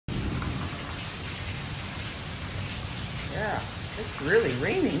It's really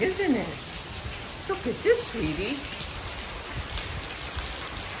raining, isn't it? Look at this, sweetie.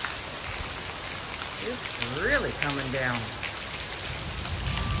 It's really coming down.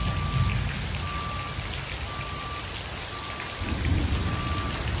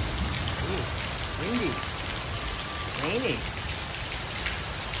 Ooh, windy, rainy.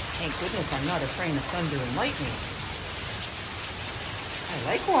 Thank goodness I'm not afraid of thunder and lightning. I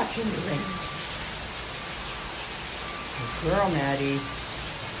like watching the rain. Good girl, Maddie.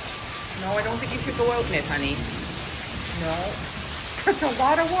 No, I don't think you should go out in it, honey. No. That's a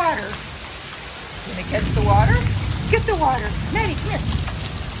lot of water. You gonna catch the water? Get the water. Maddie, come here.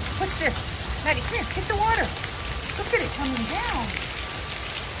 What's this? Maddie, come here. Get the water. Look at it coming down.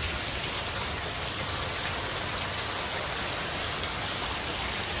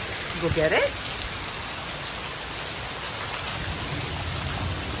 You go get it?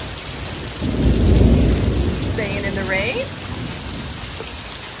 Staying in the rain?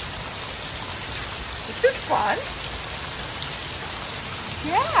 This is fun.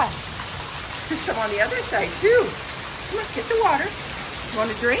 Yeah. There's some on the other side too. Come on, get the water. You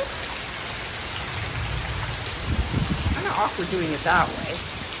want a drink? Kind of awkward doing it that way.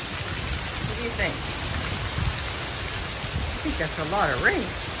 What do you think? I think that's a lot of rain.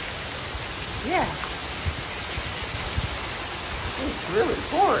 Yeah. It's really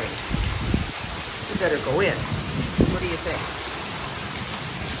pouring. We better go in. What do you think?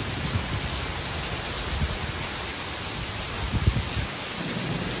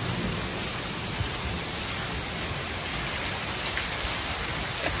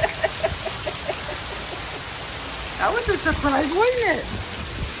 That was a surprise, wasn't it?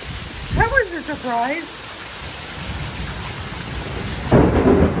 That was a surprise.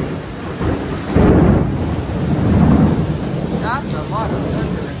 That's a lot of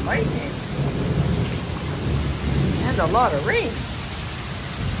thunder and lightning. And a lot of rain.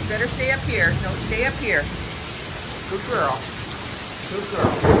 You better stay up here. No, stay up here. Good girl. Good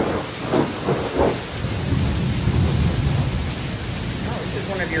girl. Oh, this is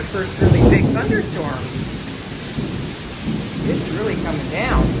one of your first really big thunderstorms. It's really coming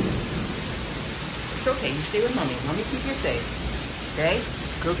down. It's okay. You stay with Mommy. Mommy keep you safe. Okay?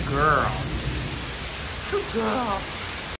 Good girl. Good girl.